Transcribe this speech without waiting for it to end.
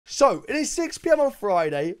So, it is 6 PM on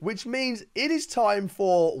Friday, which means it is time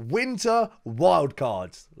for Winter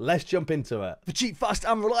Wildcards. Let's jump into it. For cheap, fast,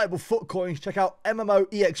 and reliable foot coins, check out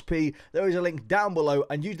MMO EXP. There is a link down below,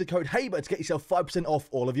 and use the code HABER to get yourself 5% off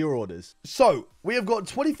all of your orders. So, we have got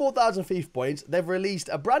 24,000 FIFA points. They've released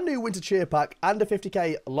a brand new Winter Cheer Pack and a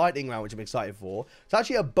 50k Lightning Round, which I'm excited for. It's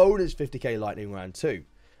actually a bonus 50k Lightning Round too.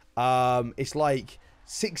 It's like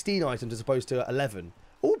 16 items as opposed to 11.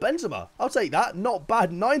 Oh, Benzema. I'll take that. Not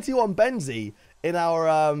bad. 91 Benzi in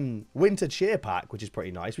our Winter Cheer Pack, which is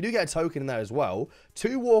pretty nice. We do get a token in there as well.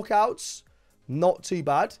 2 walkouts. Not too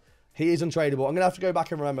bad. He is untradeable. I'm going to have to go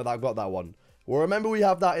back and remember that I've got that one. Well, remember we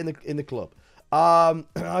have that in the club.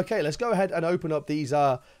 Okay, let's go ahead and open up these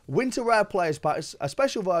Winter Rare Players Packs. A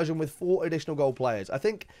special version with 4 additional gold players. I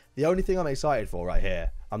think the only thing I'm excited for right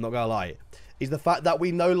here, I'm not going to lie, is the fact that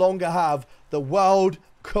we no longer have the World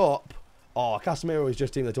Cup. Oh, Casemiro is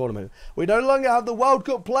just in the tournament. We no longer have the World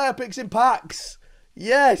Cup player picks in packs.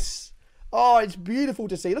 Yes. Oh, it's beautiful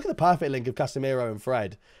to see. Look at the perfect link of Casemiro and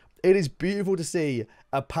Fred. It is beautiful to see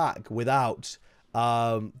a pack without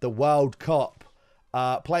the World Cup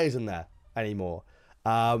players in there anymore.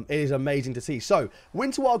 It is amazing to see. So,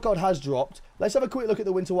 Winter Wildcard has dropped. Let's have a quick look at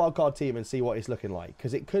the Winter Wildcard team and see what it's looking like.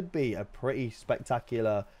 Because it could be a pretty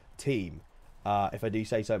spectacular team. If I do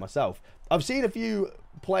say so myself. I've seen a few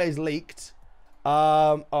players leaked.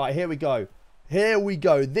 Alright, here we go. Here we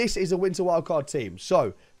go. This is a Winter Wildcard team.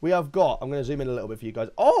 So, we have got... I'm going to zoom in a little bit for you guys.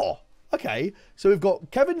 Oh! Okay. So, we've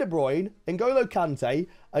got Kevin De Bruyne, N'Golo Kante,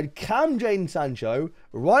 and Jadon Sancho,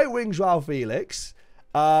 right wing Joao Felix,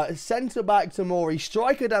 centre-back Tomori,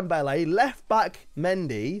 striker Dembele, left-back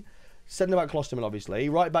Mendy, centre-back Klosterman, obviously,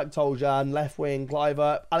 right-back Toljan, left wing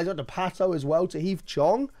Cliver, Alexander Pato as well, Tahith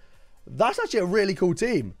Chong. That's actually a really cool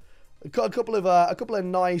team. Got a couple of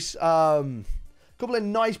nice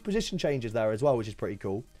position changes there as well, which is pretty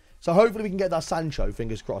cool. So hopefully we can get that Sancho.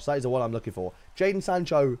 Fingers crossed. That is the one I'm looking for. Jadon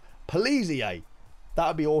Sancho, Pellissier. That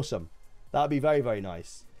would be awesome. That would be very, very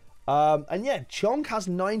nice. And yeah, Chong has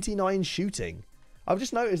 99 shooting. I've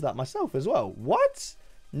just noticed that myself as well. What?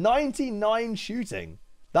 99 shooting.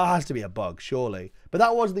 That has to be a bug, surely. But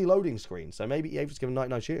that was the loading screen, so maybe EA was given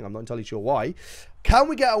 99 shooting. I'm not entirely sure why. Can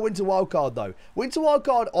we get a Winter Wildcard, though? Winter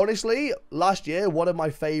Wildcard, honestly, last year, one of my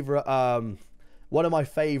favourite promos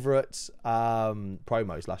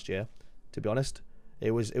last year, to be honest.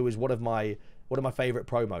 It was one of my favourite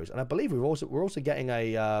promos. And I believe we're also getting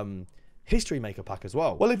a History Maker pack as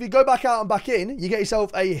well. Well, if you go back out and back in, you get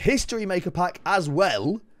yourself a History Maker pack as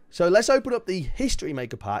well. So let's open up the History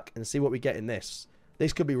Maker pack and see what we get in this.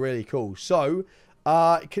 This could be really cool. So,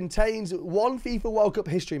 it contains 1 FIFA World Cup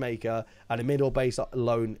History Maker and a middle base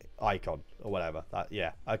loan icon or whatever.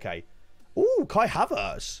 Yeah, okay. Ooh, Kai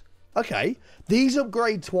Havertz. Okay. These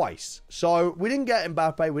upgrade twice. So, we didn't get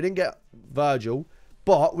Mbappe, we didn't get Virgil,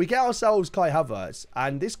 but we get ourselves Kai Havertz,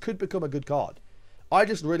 and this could become a good card. I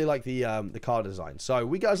just really like the card design. So,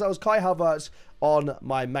 we get ourselves Kai Havertz on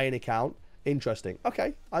my main account. Interesting.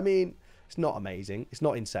 Okay. I mean, it's not amazing. It's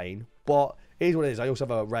not insane, but it is what it is. I also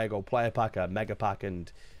have a rare gold player pack, a mega pack,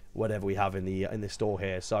 and whatever we have in the store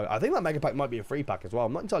here. So I think that mega pack might be a free pack as well.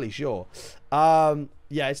 I'm not entirely sure.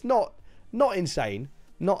 Yeah, it's not insane,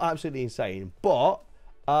 not absolutely insane, but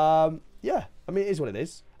yeah, I mean, it is what it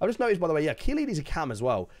is. I've just noticed, by the way, yeah, Chiellini's a cam as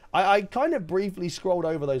well. I kind of briefly scrolled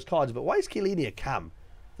over those cards, but why is Chiellini a cam?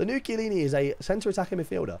 The new Chiellini is a centre attacking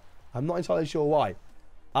midfielder. I'm not entirely sure why.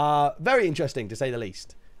 Very interesting to say the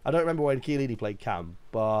least. I don't remember when Chiellini played cam,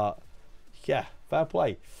 but yeah, fair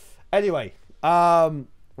play. Anyway, what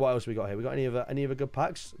else we got here? We got any other good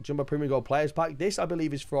packs? Jumbo Premium Gold Players Pack. This, I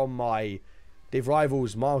believe, is from my Div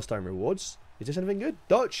Rivals milestone rewards. Is this anything good?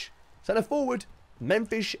 Dutch centre forward,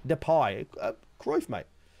 Memphis Depay, Cruyff, mate.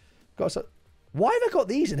 Why have I got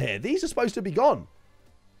these in here? These are supposed to be gone.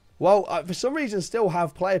 Well, for some reason, still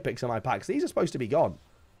have player picks in my packs. These are supposed to be gone.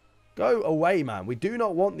 Go away, man. We do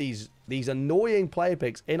not want these annoying player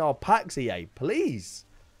picks in our packs, EA. Please.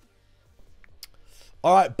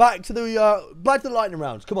 All right, back to the lightning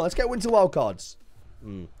rounds. Come on, let's get Winter Wildcards.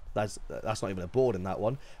 That's not even a board in that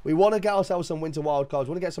one. We want to get ourselves some Winter Wildcards.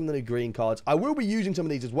 We want to get some of the new green cards. I will be using some of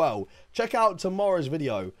these as well. Check out tomorrow's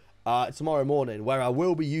video, tomorrow morning, where I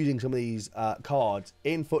will be using some of these cards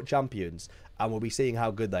in Foot Champions. And we'll be seeing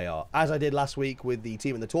how good they are. As I did last week with the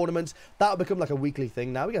team in the tournament, that'll become like a weekly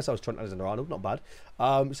thing now. We guess I was Trent Alexander-Arnold, not bad.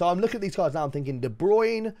 So I'm looking at these cards now. I'm thinking De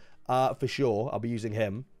Bruyne, for sure. I'll be using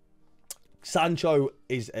him. Sancho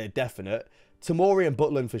is a definite. Tomori and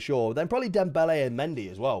Butland for sure. Then probably Dembele and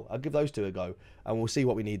Mendy as well. I'll give those two a go, and we'll see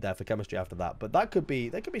what we need there for chemistry after that. But that could be,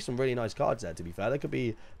 there could be some really nice cards there. To be fair, they could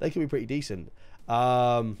be pretty decent.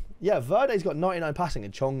 Yeah, Verde's got 99 passing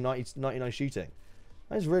and Chong 99 shooting.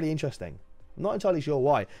 That's really interesting. I'm not entirely sure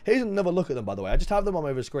why. Here's another look at them, by the way. I just have them on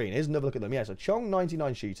over the screen. Here's another look at them. Yeah, so Chong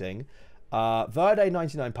 99 shooting, Verde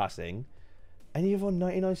 99 passing. Any of on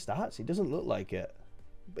 99 stats? It doesn't look like it.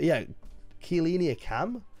 But yeah, Chiellini a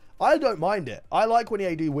cam. I don't mind it. I like when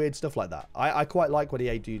EA do weird stuff like that. I quite like when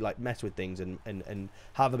EA do like mess with things and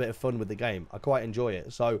have a bit of fun with the game. I quite enjoy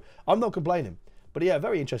it. So I'm not complaining. But yeah,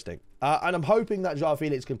 very interesting. And I'm hoping that Joao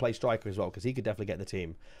Felix can play striker as well, because he could definitely get the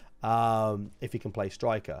team if he can play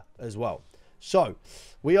striker as well. So,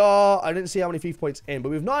 I didn't see how many FIFA points in, but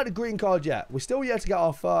we've not had a green card yet. We're still yet to get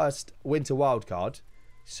our first winter wild card.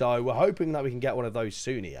 So, we're hoping that we can get one of those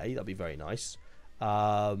soon, EA. That'd be very nice. What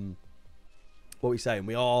are we saying?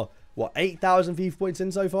 We are, what, 8,000 FIFA points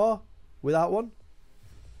in so far without one?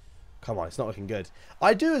 Come on, it's not looking good.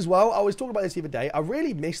 I do as well. I was talking about this the other day. I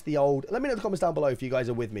really miss the old... Let me know in the comments down below if you guys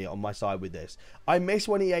are with me on my side with this. I miss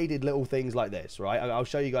when EA did little things like this, right? I'll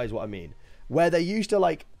show you guys what I mean. Where they used to,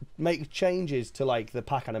 like, make changes to, like, the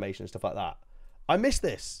pack animation and stuff like that. I miss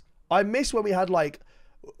this. I miss when we had, like,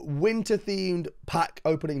 winter-themed pack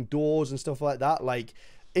opening doors and stuff like that. Like,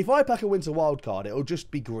 if I pack a winter wildcard, it'll just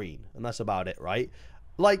be green. And that's about it, right?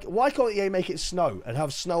 Like, why can't EA make it snow and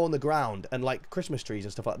have snow on the ground and, like, Christmas trees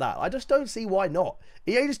and stuff like that? I just don't see why not.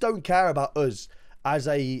 EA just don't care about us as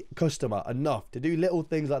a customer enough to do little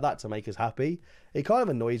things like that to make us happy. It kind of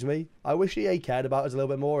annoys me. I wish EA cared about us a little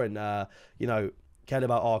bit more and, you know, cared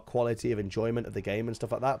about our quality of enjoyment of the game and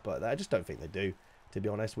stuff like that. But I just don't think they do, to be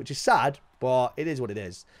honest, which is sad, but it is what it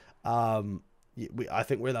is. I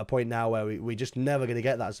think we're at that point now where we're just never going to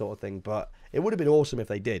get that sort of thing. But it would have been awesome if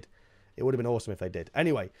they did. It would have been awesome if they did.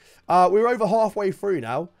 Anyway, we're over halfway through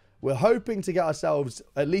now. We're hoping to get ourselves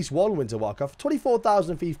at least one Winter Wildcard.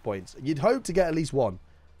 24,000 FIFA points. You'd hope to get at least one.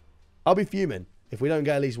 I'll be fuming if we don't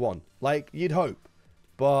get at least one. Like, you'd hope.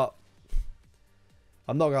 But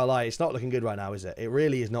I'm not going to lie. It's not looking good right now, is it? It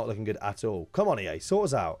really is not looking good at all. Come on, EA. Sort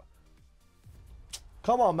us out.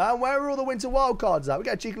 Come on, man. Where are all the Winter Wildcards at? We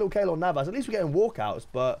got a cheeky little Keylor Navas. At least we're getting walkouts,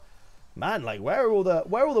 but... Man, like, where are all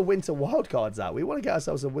the winter wildcards at? We want to get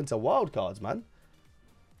ourselves some winter wildcards, man.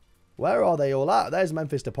 Where are they all at? There's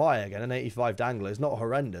Memphis Depay again, an 85 dangler. It's not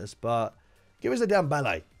horrendous, but give us a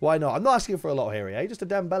Dembele. Why not? I'm not asking for a lot here, eh? Just a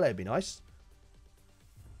Dembele would be nice.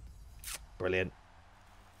 Brilliant.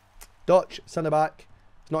 Dutch, centre back.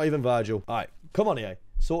 It's not even Virgil. All right, come on, EA.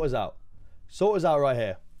 Sort us out. Sort us out right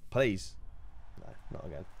here, please. No, not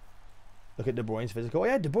again. Look at De Bruyne's physical. Oh,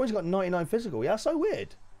 yeah, De Bruyne's got 99 physical. Yeah, that's so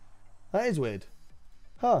weird. That is weird.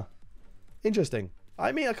 Huh. Interesting.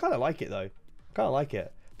 I mean, I kind of like it, though. Kind of like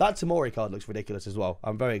it. That Tamori card looks ridiculous as well.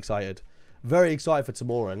 I'm very excited. Very excited for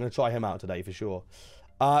Tamori. I'm going to try him out today for sure.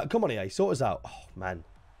 Come on, EA. Sort us out. Oh, man.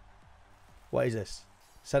 What is this?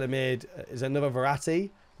 Centre mid. Is it another Verratti?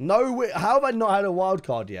 No. How have I not had a wild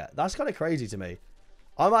card yet? That's kind of crazy to me.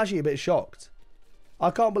 I'm actually a bit shocked.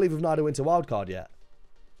 I can't believe we've not had a winter wild card yet.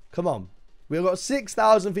 Come on. We've got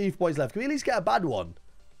 6,000 FIFA points left. Can we at least get a bad one?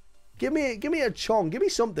 Give me a Chong. Give me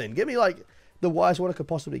something. Give me, like, the worst one I could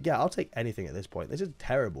possibly get. I'll take anything at this point. This is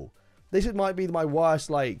terrible. This might be my worst,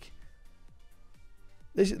 like...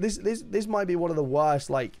 This might be one of the worst,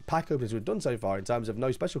 like, pack openers we've done so far in terms of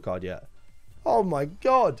no special card yet. Oh, my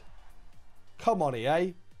God. Come on,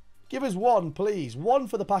 EA. Give us one, please. One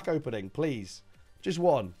for the pack opening, please. Just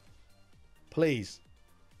one. Please.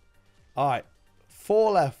 All right.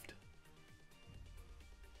 4 left.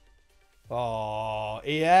 Oh,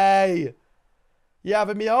 EA. You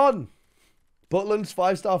having me on? Butland's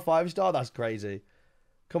 5-star, 5-star. That's crazy.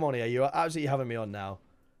 Come on, EA. You are absolutely having me on now.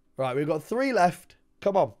 Right, we've got 3 left.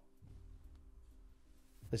 Come on.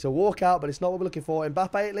 It's a walkout, but it's not what we're looking for.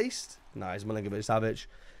 Mbappe at least? No, it's Milinkovic-Savic.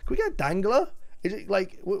 Can we get a dangler? Is it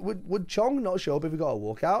like, would Chong not show up if we got a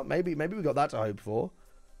walkout? Maybe we got that to hope for.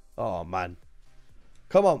 Oh, man.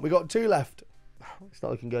 Come on, we got 2 left. It's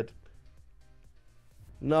not looking good.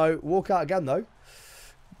 No, walkout again, though.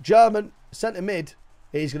 German, centre mid,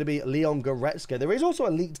 is going to be Leon Goretzka. There is also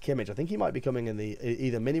a leaked Kimmich. I think he might be coming in the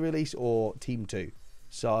either mini-release or Team 2.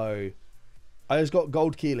 So, I just got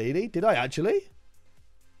gold Chiellini. Did I actually?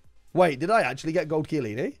 Wait, did I actually get gold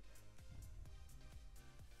Chiellini?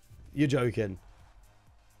 You're joking.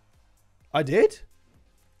 I did?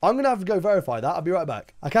 I'm going to have to go verify that. I'll be right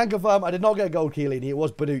back. I can confirm I did not get gold Chiellini. It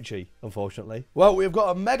was Bonucci, unfortunately. Well, we've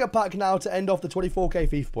got a mega pack now to end off the 24k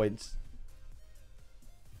FIFA points.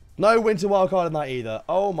 No winter wildcard in that either.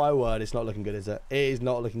 Oh, my word. It's not looking good, is it? It is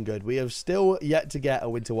not looking good. We have still yet to get a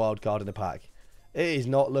winter wildcard in the pack. It is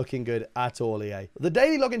not looking good at all, EA. The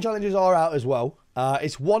daily login challenges are out as well.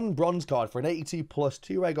 It's 1 bronze card for an 82 plus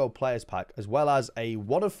 2 rare gold players pack, as well as a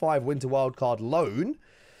 1 of 5 winter wildcard loan,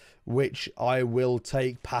 which I will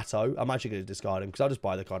take Pato. I'm actually going to discard him because I'll just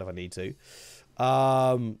buy the card if I need to.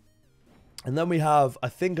 And then we have, I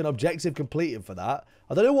think, an objective completed for that.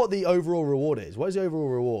 I don't know what the overall reward is. What is the overall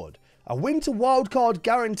reward? A winter wildcard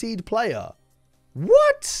guaranteed player.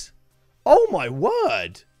 What? Oh my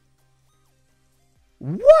word.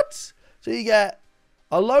 What? So you get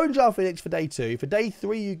a lone jar Phoenix for day 2. For day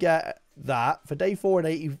 3, you get that. For day 4,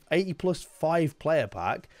 an 80 plus 5 player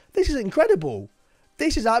pack. This is incredible.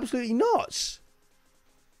 This is absolutely nuts.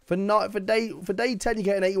 For day 10, you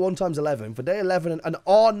get an 81 times 11. For day 11, an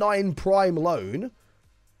R9 prime loan.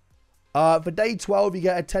 For day 12, you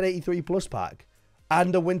get a 1083 plus pack.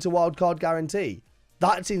 And a winter wildcard guarantee.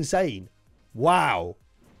 That's insane. Wow.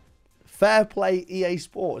 Fair play, EA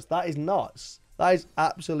Sports. That is nuts. That is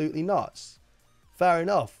absolutely nuts. Fair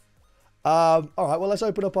enough. All right, well, let's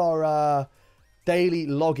open up our daily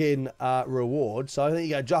login reward. So I think you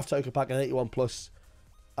get a draft token pack and an 81 plus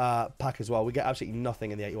pack as well. We get absolutely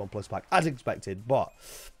nothing in the 81 plus pack, as expected. But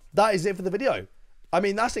that is it for the video. I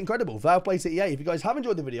mean, that's incredible. Fair play to EA. If you guys have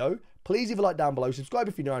enjoyed the video, please leave a like down below. Subscribe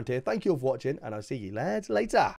if you're new around here. Thank you all for watching, and I'll see you lads later.